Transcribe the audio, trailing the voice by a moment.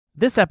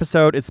This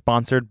episode is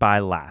sponsored by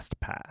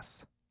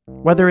LastPass.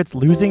 Whether it's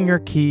losing your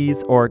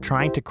keys or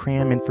trying to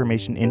cram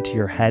information into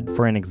your head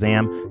for an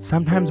exam,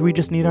 sometimes we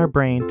just need our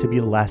brain to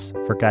be less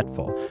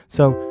forgetful.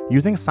 So,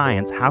 using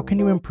science, how can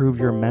you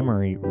improve your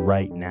memory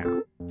right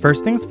now?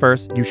 First things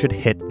first, you should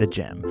hit the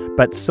gym.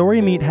 But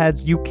sorry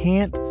meatheads, you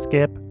can't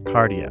skip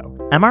cardio.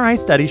 MRI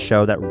studies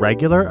show that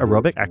regular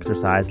aerobic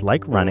exercise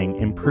like running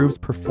improves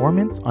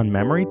performance on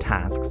memory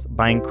tasks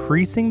by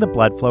increasing the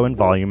blood flow and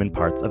volume in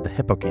parts of the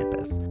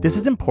hippocampus. This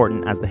is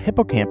important as the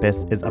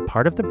hippocampus is a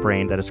part of the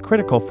brain that is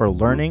critical for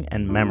learning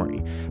and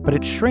memory, but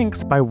it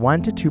shrinks by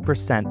 1 to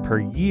 2% per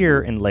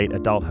year in late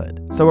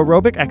adulthood. So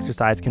aerobic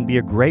exercise can be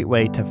a great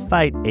way to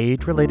fight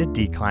age-related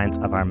declines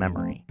of our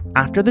memory.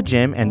 After the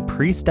gym and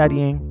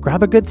pre-studying,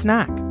 grab a good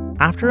snack.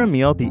 After a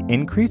meal, the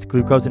increased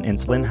glucose and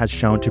insulin has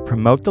shown to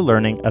promote the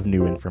learning of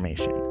new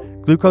information.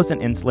 Glucose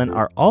and insulin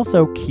are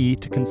also key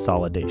to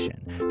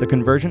consolidation, the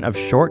conversion of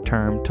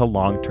short-term to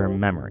long-term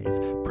memories,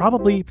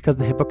 probably because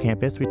the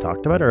hippocampus we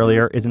talked about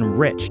earlier is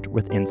enriched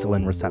with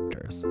insulin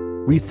receptors.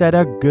 We said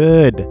a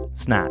good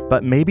snack,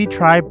 but maybe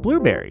try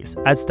blueberries.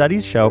 As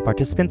studies show,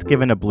 participants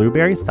given a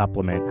blueberry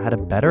supplement had a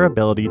better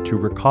ability to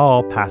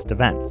recall past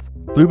events.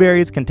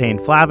 Blueberries contain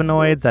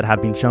flavonoids that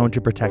have been shown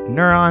to protect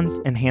neurons,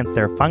 enhance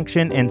their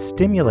function, and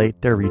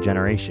stimulate their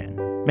regeneration.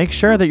 Make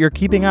sure that you're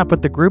keeping up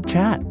with the group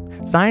chat.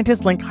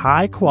 Scientists link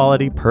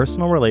high-quality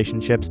personal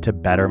relationships to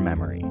better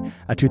memory.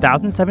 A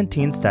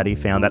 2017 study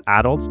found that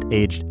adults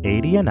aged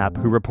 80 and up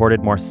who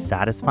reported more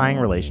satisfying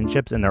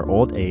relationships in their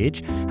old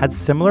age had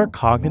similar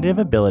cognitive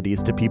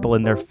abilities to people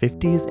in their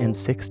 50s and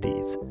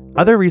 60s.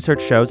 Other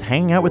research shows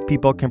hanging out with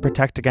people can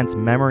protect against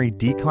memory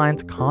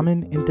declines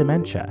common in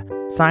dementia.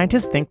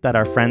 Scientists think that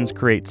our friends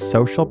create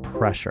social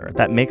pressure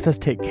that makes us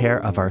take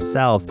care of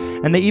ourselves,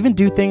 and they even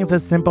do things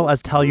as simple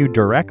as tell you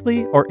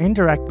directly or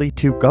indirectly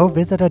to go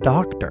visit a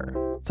doctor.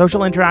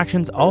 Social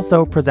interactions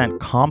also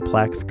present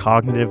complex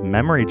cognitive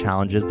memory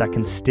challenges that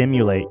can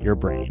stimulate your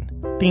brain.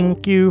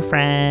 Thank you,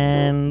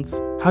 friends.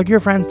 Hug your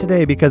friends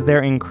today because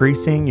they're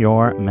increasing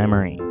your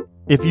memory.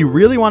 If you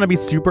really want to be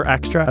super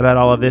extra about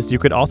all of this, you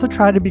could also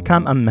try to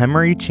become a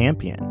memory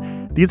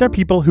champion. These are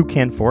people who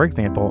can, for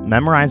example,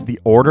 memorize the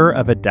order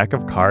of a deck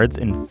of cards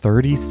in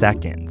 30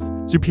 seconds.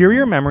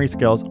 Superior memory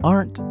skills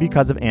aren't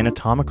because of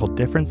anatomical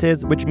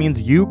differences, which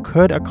means you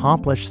could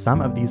accomplish some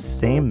of these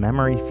same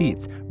memory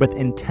feats with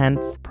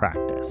intense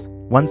practice.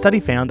 One study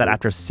found that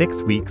after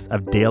 6 weeks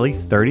of daily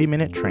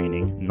 30-minute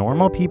training,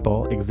 normal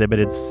people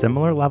exhibited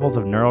similar levels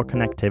of neural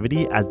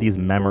connectivity as these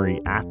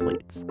memory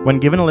athletes. When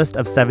given a list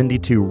of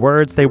 72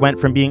 words, they went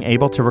from being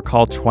able to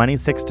recall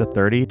 26 to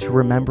 30 to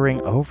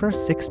remembering over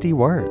 60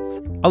 words.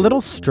 A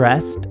little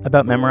stressed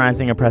about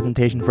memorizing a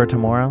presentation for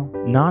tomorrow?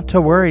 Not to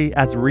worry,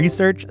 as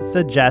research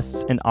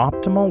suggests an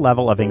optimal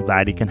level of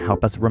anxiety can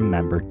help us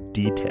remember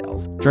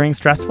details. During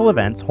stressful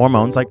events,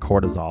 hormones like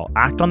cortisol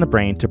act on the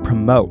brain to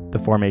promote the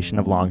formation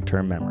of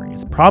long-term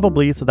memories,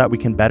 probably so that we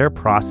can better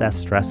process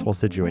stressful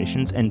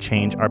situations and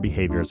change our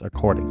behaviors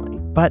accordingly.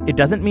 But it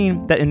doesn't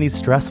mean that in these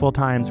stressful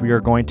times we are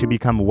going to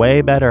become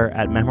way better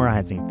at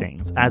memorizing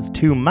things, as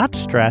too much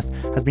stress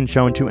has been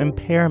shown to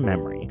impair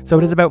memory. So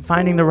it is about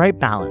finding the right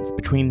balance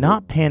between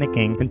not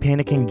panicking and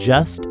panicking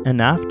just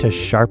enough to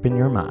sharpen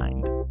your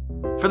mind.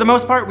 For the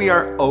most part, we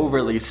are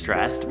overly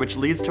stressed, which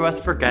leads to us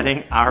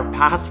forgetting our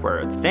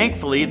passwords.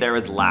 Thankfully, there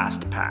is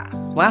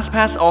LastPass.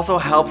 LastPass also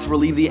helps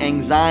relieve the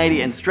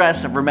anxiety and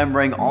stress of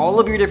remembering all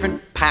of your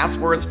different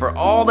passwords for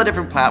all the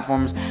different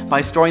platforms by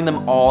storing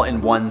them all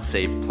in one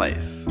safe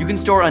place. You can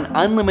store an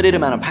unlimited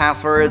amount of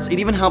passwords. It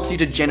even helps you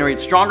to generate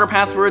stronger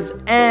passwords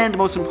and,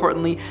 most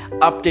importantly,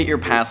 update your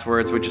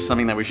passwords, which is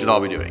something that we should all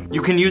be doing.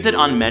 You can use it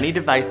on many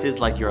devices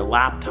like your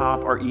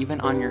laptop or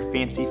even on your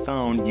fancy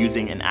phone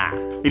using an app.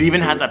 It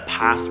even has a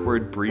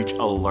password breach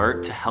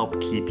alert to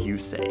help keep you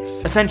safe.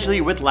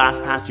 Essentially, with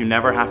LastPass, you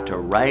never have to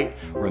write,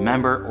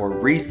 remember, or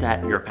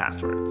reset your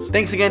passwords.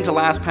 Thanks again to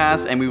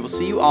LastPass, and we will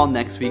see you all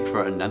next week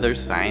for another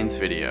science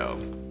video.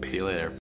 See you later.